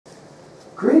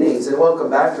Greetings and welcome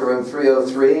back to Room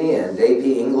 303 and AP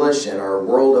English and our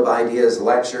World of Ideas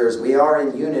lectures. We are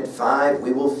in Unit 5.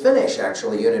 We will finish,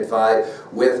 actually, Unit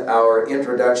 5 with our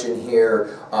introduction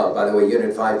here, by the way,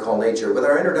 Unit 5 called Nature, with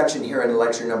our introduction here in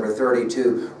lecture number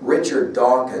 32, Richard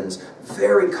Dawkins.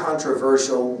 Very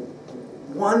controversial,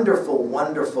 wonderful,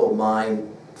 wonderful mind.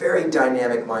 Very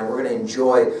dynamic mind. We're going to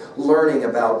enjoy learning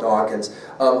about Dawkins.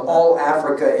 All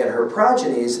Africa and Her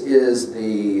Progenies is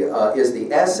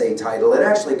the essay title. It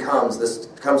actually this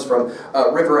comes from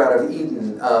River Out of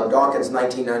Eden, Dawkins'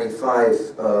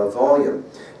 1995 volume.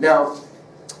 Now,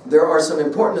 there are some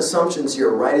important assumptions here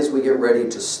right as we get ready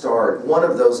to start. One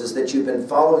of those is that you've been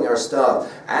following our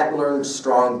stuff at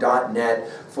learnstrong.net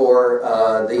for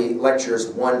the lectures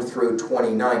 1 through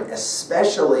 29,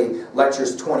 especially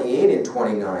lectures 28 and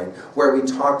 29, where we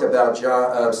talked about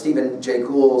Stephen Jay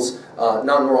Gould's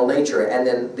non-moral nature, and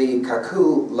then the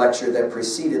Kaku lecture that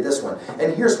preceded this one.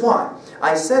 And here's why.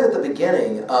 I said at the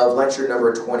beginning of lecture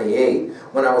number 28,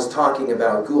 when I was talking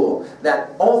about Gould,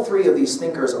 that all three of these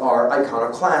thinkers are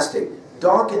iconoclastic.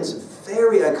 Dawkins,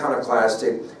 very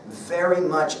iconoclastic, very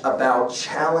much about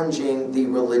challenging the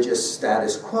religious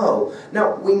status quo.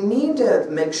 Now, we need to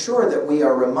make sure that we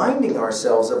are reminding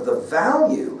ourselves of the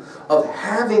value of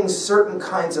having certain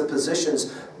kinds of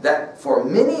positions that, for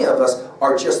many of us,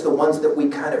 are just the ones that we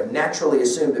kind of naturally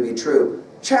assume to be true,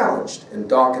 challenged, and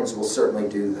Dawkins will certainly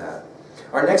do that.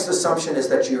 Our next assumption is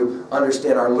that you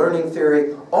understand our learning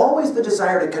theory, always the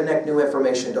desire to connect new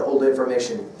information to old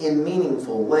information in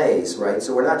meaningful ways, right?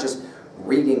 So we're not just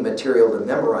reading material to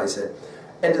memorize it.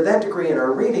 And to that degree in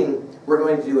our reading, we're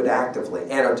going to do it actively,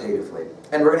 annotatively.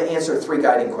 And we're going to answer three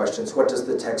guiding questions. What does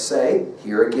the text say?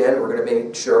 Here again, we're going to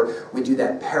make sure we do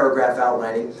that paragraph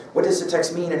outlining. What does the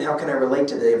text mean and how can I relate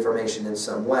to the information in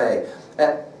some way?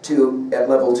 At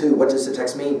level 2, what does the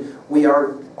text mean? We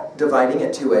are dividing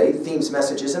at 2A, themes,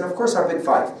 messages, and of course our big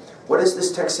 5. What does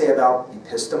this text say about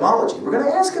epistemology? We're going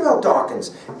to ask about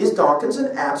Dawkins. Is Dawkins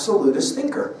an absolutist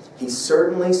thinker? He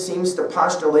certainly seems to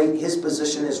postulate his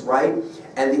position is right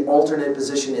and the alternate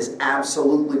position is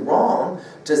absolutely wrong.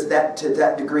 To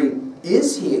that degree,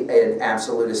 is he an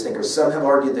absolutist thinker? Some have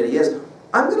argued that he is.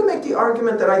 I'm going to make the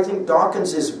argument that I think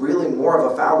Dawkins is really more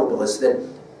of a fallibilist than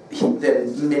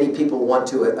many people want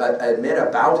to admit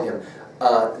about him.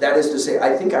 That is to say,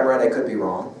 I think I'm right, I could be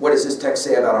wrong. What does this text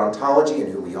say about ontology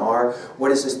and who we are? What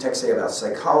does this text say about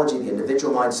psychology, the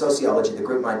individual mind, sociology, the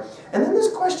group mind? And then this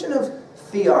question of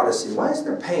theodicy. Why is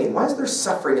there pain? Why is there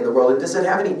suffering in the world? And does it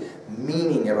have any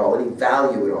meaning at all, any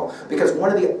value at all? Because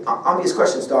one of the obvious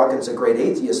questions, Dawkins, a great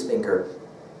atheist thinker,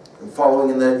 following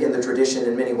in the tradition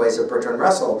in many ways of Bertrand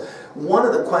Russell, one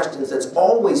of the questions that's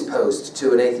always posed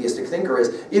to an atheistic thinker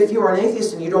is, if you are an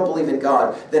atheist and you don't believe in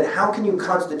God, then how can you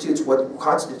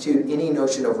constitute any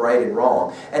notion of right and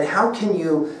wrong? And how can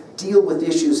you deal with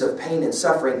issues of pain and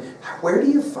suffering? Where do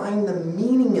you find the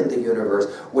meaning in the universe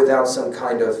without some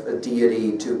kind of a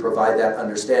deity to provide that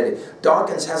understanding?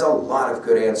 Dawkins has a lot of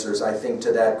good answers, I think,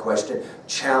 to that question.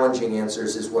 Challenging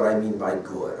answers is what I mean by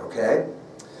good, okay?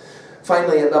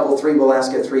 Finally, at level 3, we'll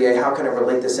ask at 3A, how can I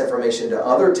relate this information to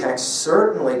other texts,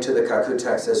 certainly to the Kaku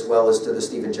text as well as to the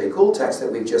Stephen Jay Gould text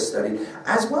that we've just studied,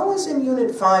 as well as in Unit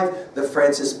 5, the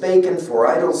Francis Bacon For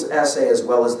Idols essay, as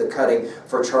well as the cutting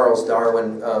for Charles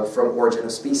Darwin from Origin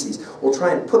of Species. We'll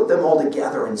try and put them all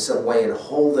together in some way and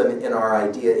hold them in our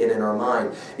idea and in our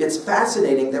mind. It's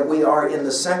fascinating that we are in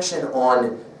the section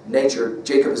on nature.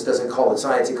 Jacobs doesn't call it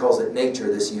science, he calls it nature,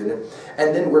 this unit.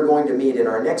 And then we're going to meet in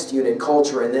our next unit,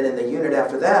 culture, and then in the unit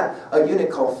after that, a unit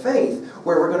called faith,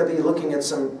 where we're going to be looking at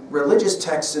some religious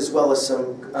texts as well as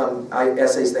some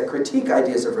essays that critique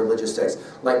ideas of religious texts,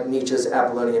 like Nietzsche's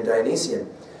Apollonian Dionysian.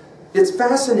 It's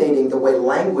fascinating the way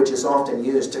language is often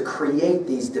used to create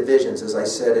these divisions, as I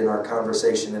said in our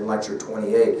conversation in lecture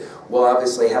 28. We'll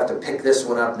obviously have to pick this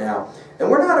one up now. And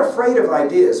we're not afraid of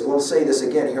ideas. We'll say this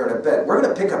again here in a bit. We're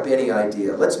going to pick up any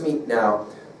idea. Let's meet now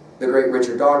the great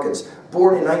Richard Dawkins.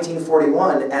 Born in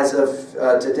 1941, as of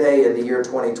today in the year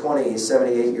 2020, he's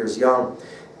 78 years young.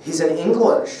 He's an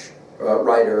English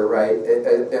writer, right,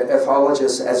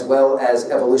 ethologist as well as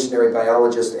evolutionary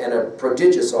biologist and a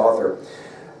prodigious author.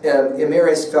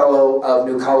 Emeritus Fellow of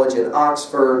New College in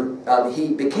Oxford.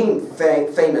 He became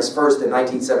famous first in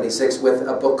 1976 with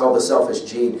a book called The Selfish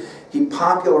Gene. He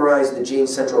popularized the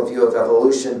gene's central view of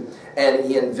evolution, and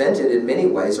he invented in many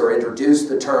ways, or introduced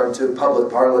the term to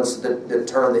public parlance, the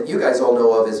term that you guys all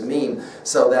know of as meme,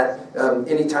 so that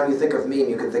anytime you think of meme,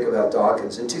 you can think about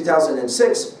Dawkins. In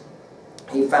 2006,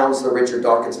 he founds the Richard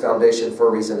Dawkins Foundation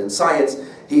for Reason and Science.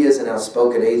 He is an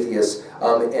outspoken atheist,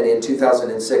 and in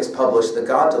 2006 published The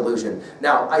God Delusion.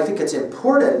 Now, I think it's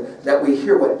important that we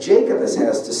hear what Jacobus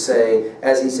has to say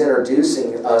as he's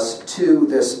introducing us to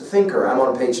this thinker. I'm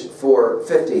on page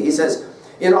 450. He says,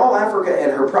 in all Africa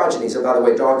and her progenies, and by the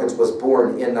way, Dawkins was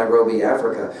born in Nairobi,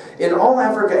 Africa. In all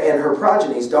Africa and her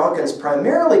progenies, Dawkins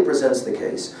primarily presents the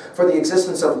case for the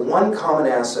existence of one common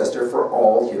ancestor for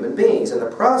all human beings. In the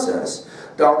process,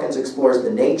 Dawkins explores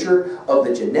the nature of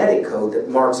the genetic code that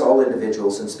marks all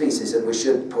individuals and species. And we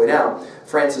should point out,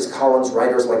 Francis Collins,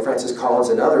 writers like Francis Collins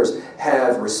and others,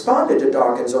 have responded to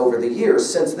Dawkins over the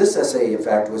years since this essay, in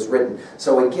fact, was written.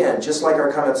 So again, just like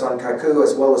our comments on Kaku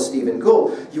as well as Stephen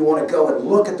Gould, you want to go and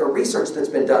look at the research that's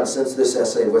been done since this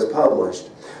essay was published.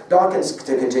 Dawkins,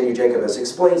 to continue Jacobus,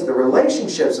 explains the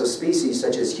relationships of species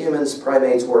such as humans,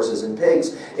 primates, horses, and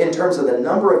pigs in terms of the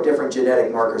number of different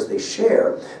genetic markers they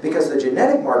share, because the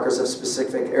genetic markers of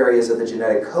specific areas of the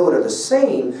genetic code are the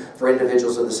same for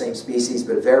individuals of the same species,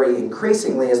 but vary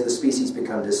increasingly as the species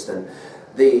become distant.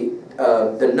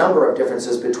 The number of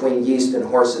differences between yeast and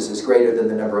horses is greater than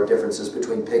the number of differences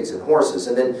between pigs and horses.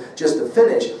 And then, just to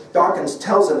finish, Dawkins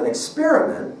tells of an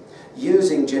experiment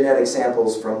using genetic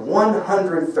samples from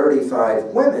 135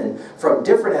 women from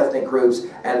different ethnic groups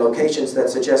and locations that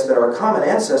suggest that our common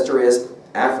ancestor is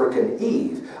African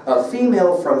Eve, a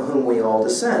female from whom we all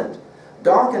descend.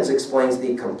 Dawkins explains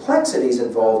the complexities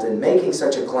involved in making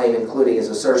such a claim, including his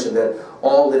assertion that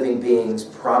all living beings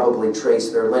probably trace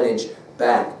their lineage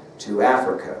back to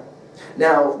Africa.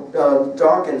 Now,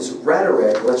 Dawkins'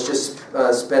 rhetoric, let's just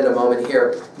spend a moment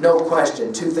here. No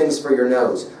question, two things for your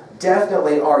nose.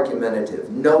 Definitely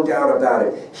argumentative, no doubt about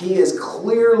it. He is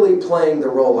clearly playing the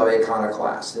role of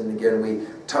iconoclast. And again,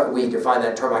 we define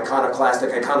that term iconoclastic,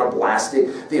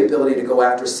 iconoblastic, the ability to go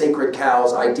after sacred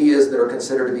cows, ideas that are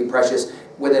considered to be precious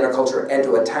within a culture, and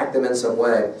to attack them in some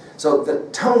way. So the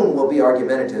tone will be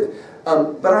argumentative.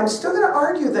 But I'm still going to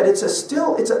argue that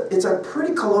it's a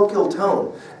pretty colloquial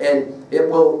tone, and it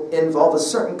will involve a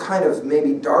certain kind of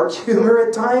maybe dark humor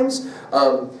at times.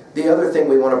 The other thing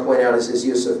we want to point out is his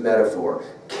use of metaphor.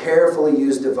 Carefully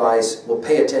used device. We'll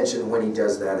pay attention when he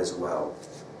does that as well.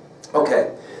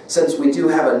 Okay, since we do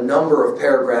have a number of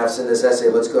paragraphs in this essay,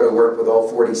 let's go to work with all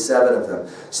 47 of them,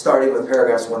 starting with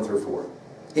paragraphs 1 through 4.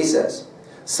 He says,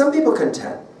 some people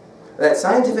contend that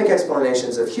scientific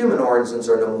explanations of human origins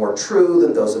are no more true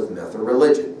than those of myth or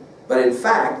religion. But in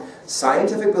fact,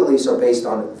 scientific beliefs are based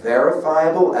on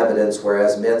verifiable evidence,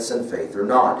 whereas myths and faith are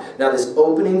not. Now, this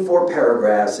opening 4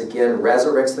 paragraphs, again,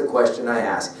 resurrects the question I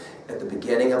asked at the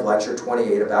beginning of Lecture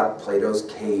 28 about Plato's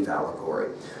cave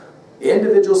allegory.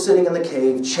 Individuals sitting in the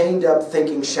cave, chained up,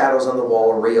 thinking shadows on the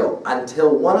wall are real,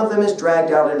 until one of them is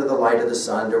dragged out into the light of the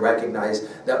sun to recognize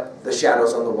that the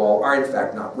shadows on the wall are in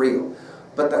fact not real.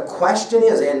 But the question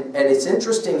is, and it's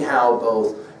interesting how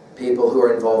both people who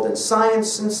are involved in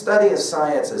science and study of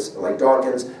science, like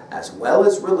Dawkins, as well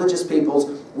as religious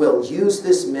peoples, will use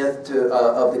this myth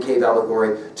of the cave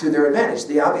allegory to their advantage.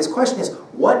 The obvious question is,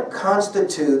 what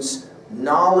constitutes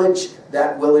knowledge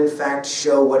that will in fact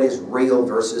show what is real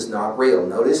versus not real?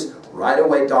 Notice right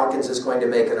away Dawkins is going to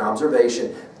make an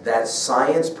observation that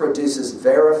science produces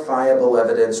verifiable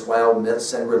evidence while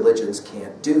myths and religions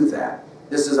can't do that.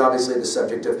 This is obviously the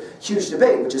subject of huge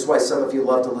debate, which is why some of you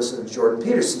love to listen to Jordan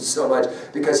Peterson so much,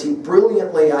 because he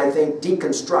brilliantly, I think,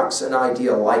 deconstructs an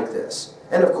idea like this.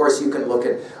 And of course, you can look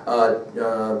at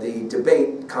the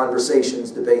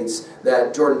debates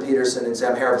that Jordan Peterson and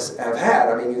Sam Harris have had.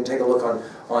 I mean, you can take a look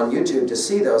on YouTube to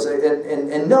see those.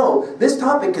 And no, this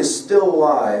topic is still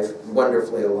alive,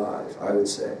 wonderfully alive, I would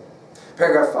say.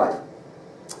 Paragraph 5.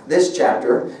 This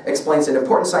chapter explains an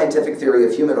important scientific theory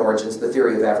of human origins, the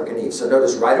theory of African Eve. So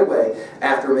notice right away,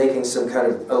 after making some kind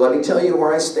of, let me tell you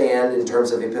where I stand in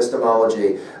terms of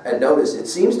epistemology, and notice, it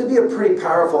seems to be a pretty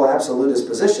powerful absolutist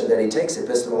position that he takes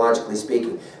epistemologically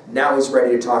speaking. Now he's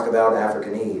ready to talk about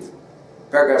African Eve.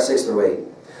 Paragraph 6 through 8.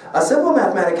 A simple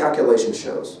mathematical calculation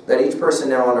shows that each person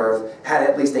now on Earth had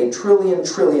at least 1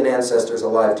 trillion ancestors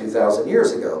alive 2,000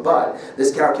 years ago. But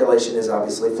this calculation is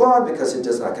obviously flawed because it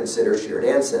does not consider shared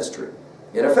ancestry.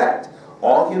 In effect,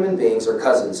 all human beings are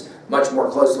cousins, much more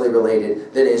closely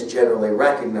related than is generally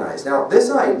recognized. Now,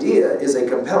 this idea is a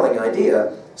compelling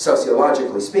idea,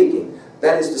 sociologically speaking.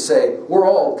 That is to say, we're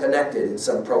all connected in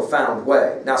some profound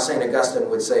way. Now, St. Augustine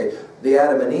would say, the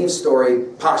Adam and Eve story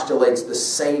postulates the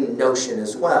same notion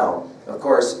as well. Of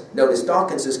course, notice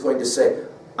Dawkins is going to say,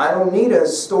 I don't need a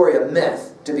story, a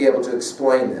myth, to be able to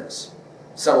explain this.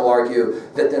 Some will argue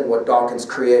that then what Dawkins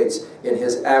creates in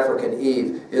his African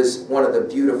Eve is one of the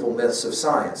beautiful myths of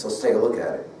science. Let's take a look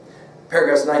at it.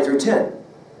 Paragraphs 9 through 10.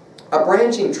 A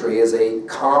branching tree is a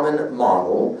common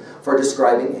model for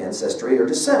describing ancestry or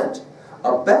descent.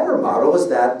 A better model is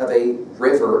that of a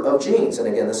river of genes. And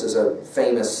again, this is a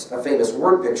famous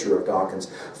word picture of Dawkins,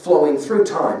 flowing through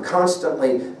time,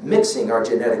 constantly mixing our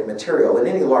genetic material. In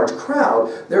any large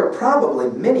crowd, there are probably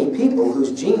many people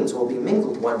whose genes will be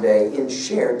mingled one day in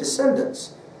shared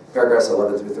descendants. Paragraphs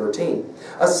 11 through 13.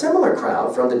 A similar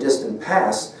crowd from the distant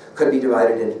past could be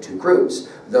divided into two groups,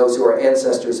 those who are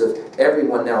ancestors of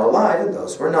everyone now alive and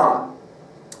those who are not.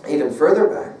 Even further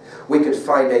back, we could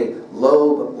find a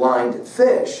lobe-lined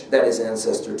fish that is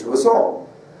ancestor to us all.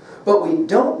 But we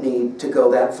don't need to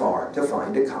go that far to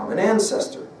find a common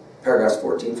ancestor. Paragraphs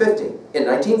 14, 15. In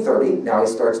 1930, now he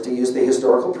starts to use the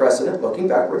historical precedent looking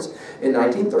backwards. In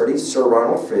 1930, Sir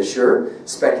Ronald Fisher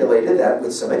speculated that,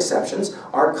 with some exceptions,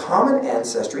 our common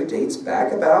ancestry dates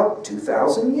back about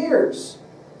 2,000 years.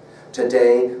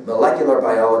 Today, molecular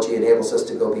biology enables us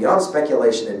to go beyond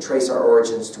speculation and trace our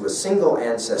origins to a single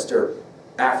ancestor,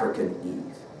 African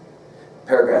Eve.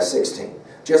 Paragraph 16.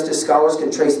 Just as scholars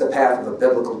can trace the path of a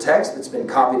biblical text that's been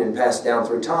copied and passed down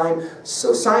through time,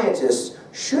 so scientists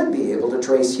should be able to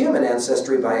trace human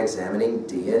ancestry by examining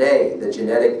DNA, the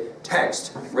genetic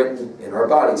text written in our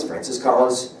bodies. Francis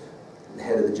Collins, the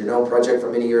head of the Genome Project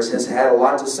for many years, has had a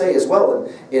lot to say as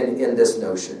well in this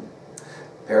notion.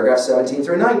 Paragraph 17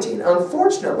 through 19.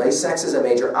 Unfortunately, sex is a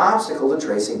major obstacle to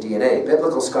tracing DNA.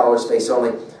 Biblical scholars face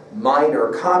only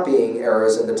minor copying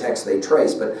errors in the text they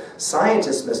trace, but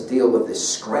scientists must deal with the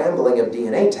scrambling of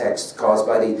DNA texts caused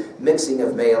by the mixing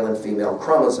of male and female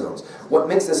chromosomes. What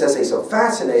makes this essay so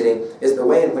fascinating is the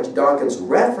way in which Dawkins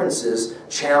references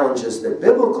challenges that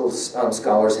biblical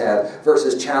scholars have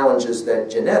versus challenges that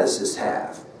geneticists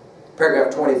have.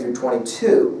 Paragraph 20 through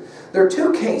 22. There are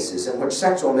two cases in which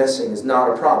sexual mixing is not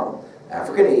a problem: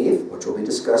 African Eve, which will be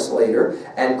discussed later,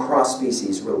 and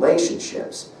cross-species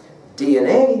relationships.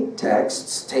 DNA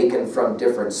texts taken from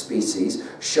different species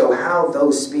show how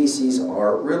those species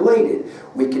are related.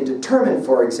 We can determine,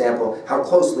 for example, how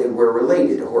closely we're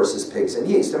related to horses, pigs, and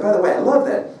yeast. And by the way, I love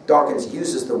that Dawkins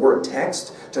uses the word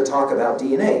text to talk about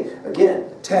DNA. Again,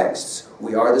 texts.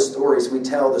 We are the stories we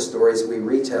tell, the stories we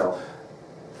retell.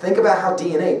 Think about how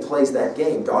DNA plays that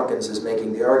game. Dawkins is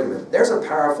making the argument. There's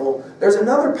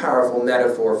another powerful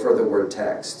metaphor for the word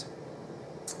text.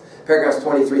 Paragraphs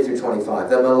 23 through 25.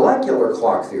 The molecular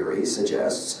clock theory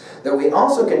suggests that we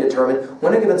also can determine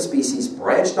when a given species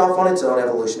branched off on its own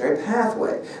evolutionary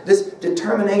pathway. This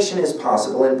determination is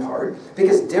possible in part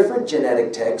because different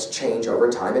genetic texts change over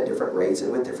time at different rates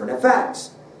and with different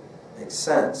effects. Makes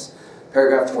sense.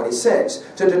 Paragraph 26.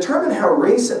 To determine how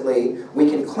recently we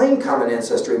can claim common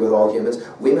ancestry with all humans,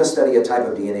 we must study a type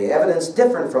of DNA evidence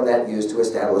different from that used to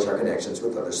establish our connections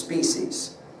with other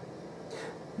species.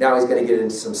 Now he's going to get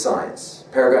into some science.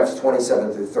 Paragraphs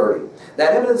 27 through 30.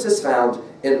 That evidence is found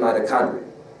in mitochondria,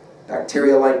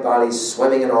 bacteria-like bodies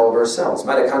swimming in all of our cells.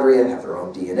 Mitochondria have their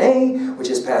own DNA, which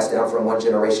is passed down from one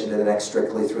generation to the next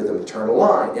strictly through the maternal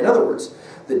line. In other words,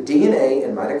 the DNA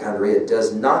in mitochondria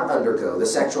does not undergo the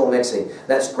sexual mixing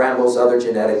that scrambles other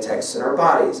genetic texts in our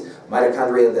bodies.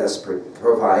 Mitochondria thus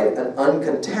provide an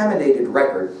uncontaminated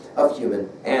record of human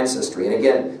ancestry. And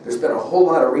again, there's been a whole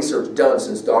lot of research done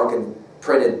since Dawkins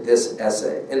printed this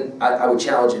essay, and I would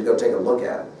challenge you to go take a look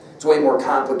at it. It's way more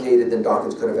complicated than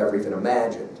Dawkins could have ever even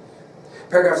imagined.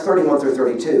 Paragraphs 31 through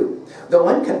 32. Though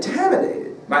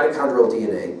uncontaminated, mitochondrial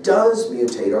DNA does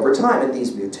mutate over time, and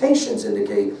these mutations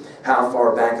indicate how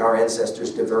far back our ancestors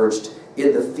diverged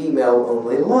in the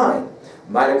female-only line.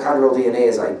 Mitochondrial DNA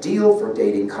is ideal for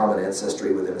dating common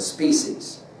ancestry within a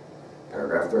species.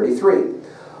 Paragraph 33.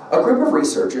 A group of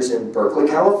researchers in Berkeley,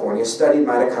 California studied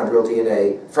mitochondrial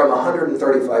DNA from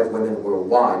 135 women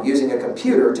worldwide, using a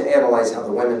computer to analyze how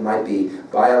the women might be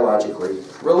biologically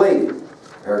related.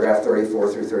 Paragraph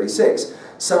 34 through 36.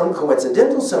 Some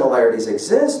coincidental similarities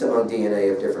exist among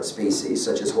DNA of different species,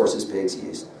 such as horses, pigs,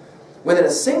 yeast. Within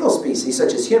a single species,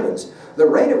 such as humans, the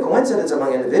rate of coincidence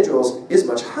among individuals is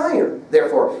much higher.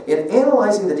 Therefore, in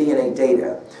analyzing the DNA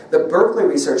data, the Berkeley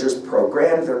researchers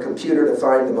programmed their computer to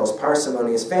find the most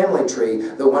parsimonious family tree,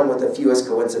 the one with the fewest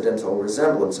coincidental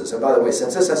resemblances. And by the way,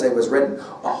 since this essay was written,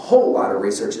 a whole lot of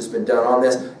research has been done on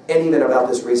this, and even about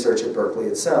this research at Berkeley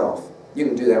itself. You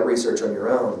can do that research on your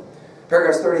own.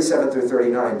 Paragraphs 37 through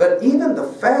 39. But even the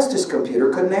fastest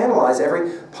computer couldn't analyze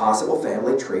every possible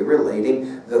family tree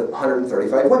relating the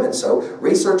 135 women. So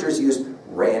researchers used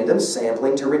random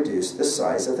sampling to reduce the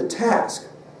size of the task.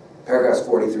 Paragraphs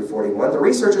 40 through 41. The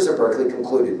researchers at Berkeley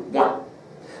concluded, 1,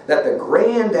 that the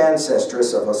grand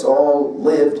ancestress of us all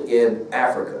lived in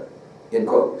Africa. end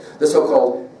quote. The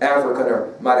so-called African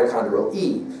or mitochondrial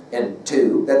Eve. And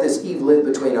 2, that this Eve lived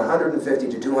between 150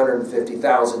 to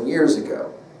 250,000 years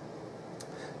ago.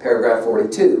 Paragraph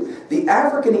 42. The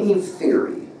African Eve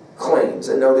theory claims,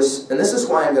 and notice, and this is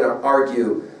why I'm going to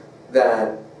argue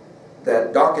that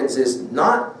Dawkins is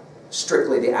not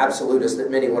strictly the absolutist that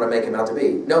many want to make him out to be.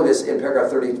 Notice in paragraph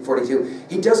 42,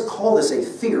 he does call this a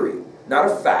theory, not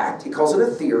a fact. He calls it a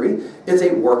theory. It's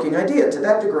a working idea. To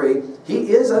that degree,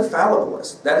 he is a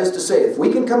fallibilist. That is to say, if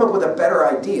we can come up with a better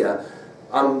idea,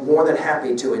 I'm more than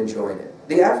happy to enjoin it.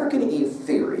 The African Eve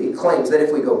theory claims that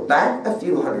if we go back a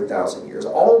few 100,000 years,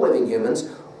 all living humans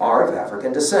are of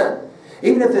African descent.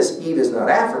 Even if this Eve is not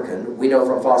African, we know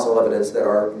from fossil evidence that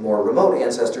our more remote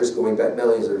ancestors going back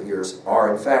millions of years are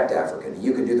in fact African.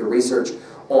 You can do the research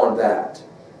on that.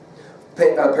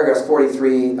 Paragraphs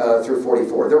 43 through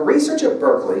 44. The research at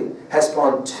Berkeley has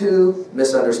spawned 2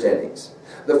 misunderstandings.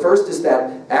 The first is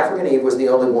that African Eve was the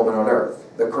only woman on Earth.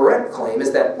 The correct claim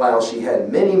is that while she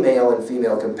had many male and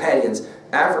female companions,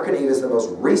 African Eve is the most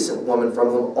recent woman from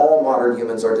whom all modern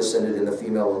humans are descended in the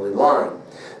female-only line.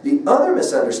 The other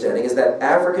misunderstanding is that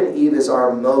African Eve is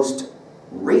our most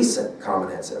recent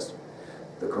common ancestor.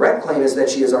 The correct claim is that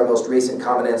she is our most recent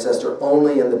common ancestor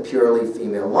only in the purely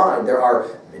female line. There are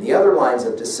many other lines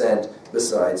of descent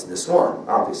besides this one,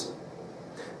 obviously.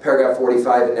 Paragraph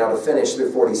 45, and now to finish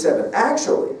through 47.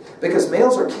 Actually, because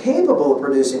males are capable of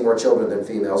producing more children than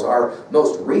females, our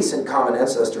most recent common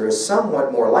ancestor is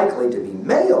somewhat more likely to be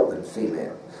male than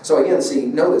female. So again, see,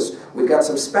 notice, we've got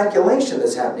some speculation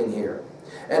that's happening here.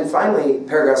 And finally,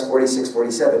 paragraphs 46,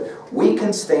 47, we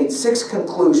can state 6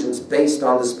 conclusions based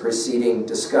on this preceding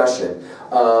discussion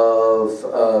of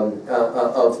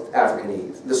African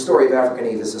Eve. The story of African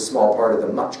Eve is a small part of the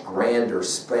much grander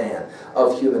span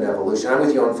of human evolution. I'm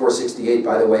with you on 468,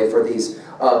 by the way, for these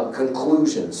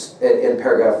conclusions in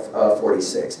paragraph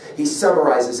 46. He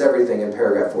summarizes everything in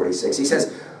paragraph 46. He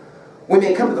says, we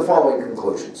may come to the following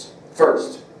conclusions.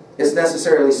 First, it's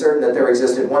necessarily certain that there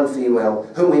existed one female,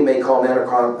 whom we may call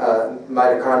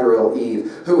mitochondrial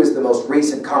Eve, who is the most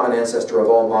recent common ancestor of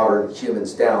all modern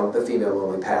humans down the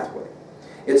female-only pathway.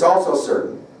 It's also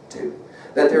certain, too,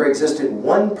 that there existed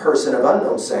one person of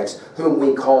unknown sex, whom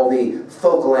we call the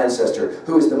focal ancestor,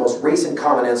 who is the most recent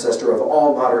common ancestor of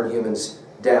all modern humans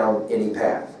down any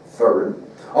path. Third,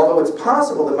 although it's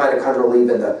possible that mitochondrial Eve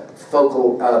and the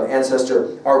focal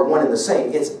ancestor are one and the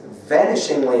same, it's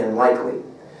vanishingly unlikely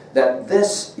that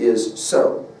this is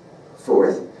so.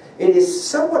 Fourth, it is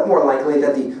somewhat more likely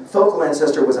that the focal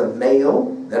ancestor was a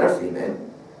male than a female.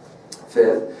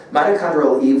 Fifth,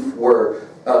 mitochondrial Eve were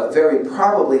very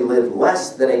probably lived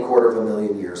less than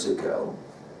 250,000 years ago.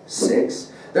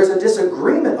 Sixth, there's a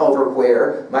disagreement over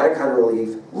where mitochondrial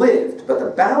Eve lived, but the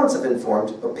balance of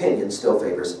informed opinion still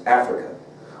favors Africa.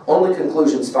 Only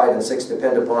conclusions 5 and 6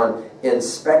 depend upon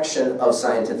inspection of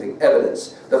scientific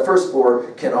evidence. The first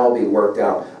 4 can all be worked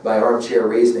out by armchair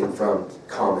reasoning from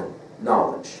common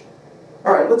knowledge.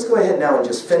 All right, let's go ahead now and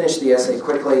just finish the essay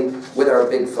quickly with our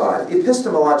big 5.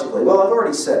 Epistemologically, well, I've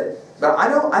already said it, but I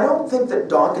don't think that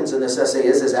Dawkins in this essay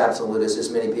is as absolutist as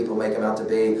many people make him out to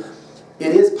be.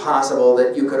 It is possible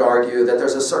that you could argue that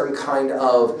there's a certain kind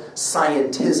of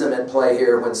scientism at play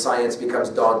here when science becomes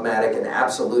dogmatic and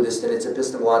absolutist in its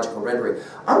epistemological rendering.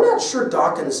 I'm not sure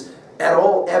Dawkins at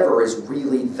all ever is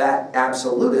really that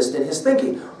absolutist in his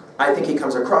thinking. I think he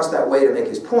comes across that way to make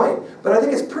his point, but I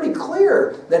think it's pretty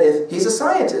clear that if he's a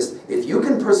scientist, if you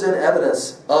can present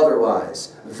evidence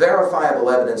otherwise,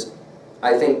 verifiable evidence,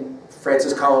 I think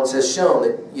Francis Collins has shown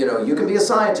that, you know, you can be a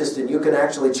scientist and you can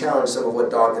actually challenge some of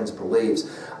what Dawkins believes.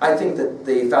 I think that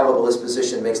the fallibilist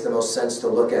position makes the most sense to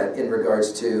look at in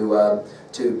regards to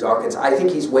Dawkins. I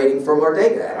think he's waiting for more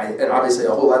data, and obviously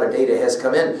a whole lot of data has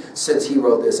come in since he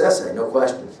wrote this essay, no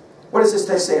question. What does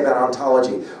this say about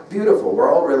ontology? Beautiful.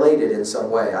 We're all related in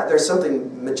some way. There's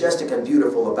something majestic and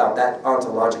beautiful about that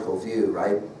ontological view,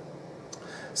 right?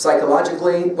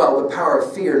 Psychologically, well, the power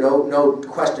of fear, no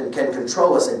question, can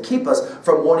control us and keep us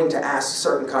from wanting to ask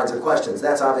certain kinds of questions.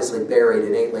 That's obviously buried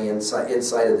innately inside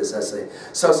of this essay.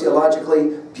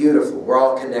 Sociologically, beautiful. We're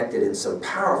all connected in some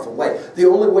powerful way. The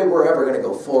only way we're ever going to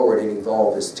go forward and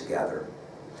evolve is together.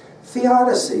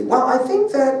 Theodicy. Well, I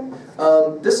think that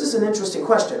this is an interesting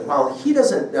question. While he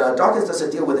doesn't, Dawkins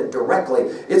doesn't deal with it directly,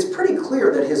 it's pretty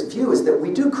clear that his view is that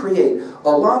we do create a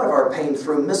lot of our pain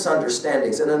through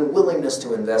misunderstandings and unwillingness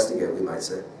to investigate, we might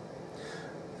say.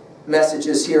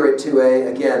 Messages here at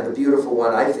 2A, again, the beautiful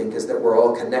one, I think, is that we're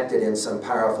all connected in some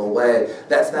powerful way.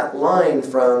 That's that line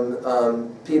from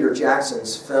Peter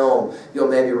Jackson's film, you'll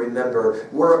maybe remember,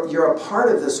 you're a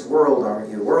part of this world, aren't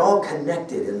you? We're all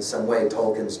connected in some way,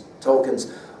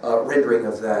 Tolkien's rendering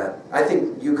of that. I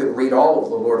think you could read all of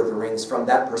The Lord of the Rings from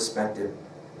that perspective.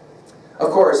 Of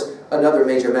course, another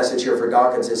major message here for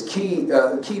Dawkins is key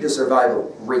to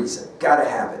survival, reason. Gotta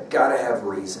have it. Gotta have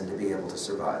reason to be able to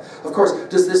survive. Of course,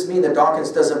 does this mean that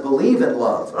Dawkins doesn't believe in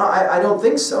love? I don't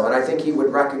think so, and I think he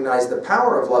would recognize the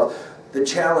power of love. The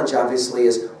challenge, obviously,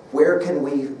 is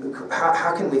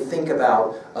how can we think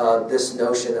about this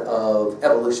notion of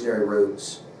evolutionary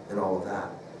roots and all of that?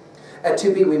 At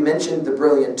 2B, we mentioned the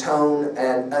brilliant tone,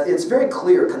 and it's very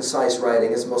clear, concise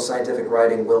writing, as most scientific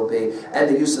writing will be, and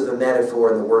the use of the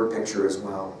metaphor and the word picture as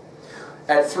well.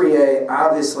 At 3A,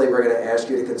 obviously, we're going to ask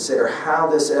you to consider how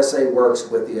this essay works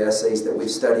with the essays that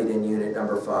we've studied in Unit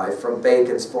number 5, from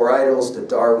Bacon's Four Idols to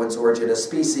Darwin's Origin of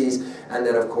Species, and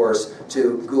then, of course,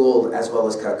 to Gould as well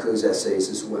as Kaku's essays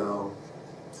as well.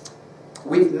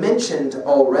 We've mentioned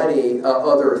already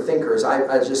other thinkers.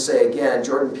 I just say again,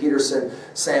 Jordan Peterson,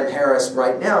 Sam Harris,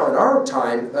 right now in our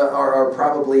time are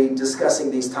probably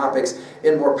discussing these topics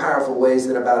in more powerful ways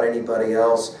than about anybody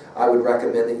else. I would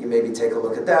recommend that you maybe take a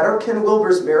look at that. Or Ken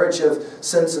Wilber's Marriage of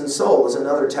Sense and Soul is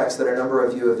another text that a number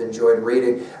of you have enjoyed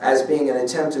reading as being an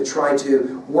attempt to try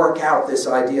to work out this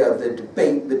idea of the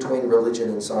debate between religion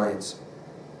and science.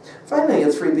 Finally,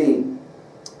 at 3B,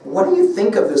 what do you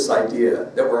think of this idea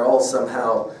that we're all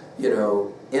somehow,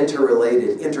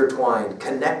 interrelated, intertwined,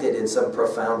 connected in some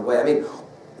profound way? I mean,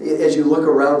 as you look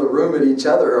around the room at each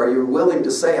other, are you willing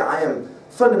to say, I am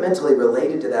fundamentally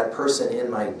related to that person in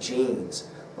my genes?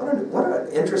 What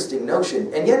an interesting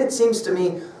notion. And yet it seems to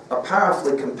me a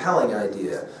powerfully compelling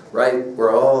idea, right?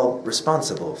 We're all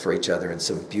responsible for each other in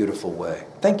some beautiful way.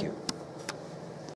 Thank you.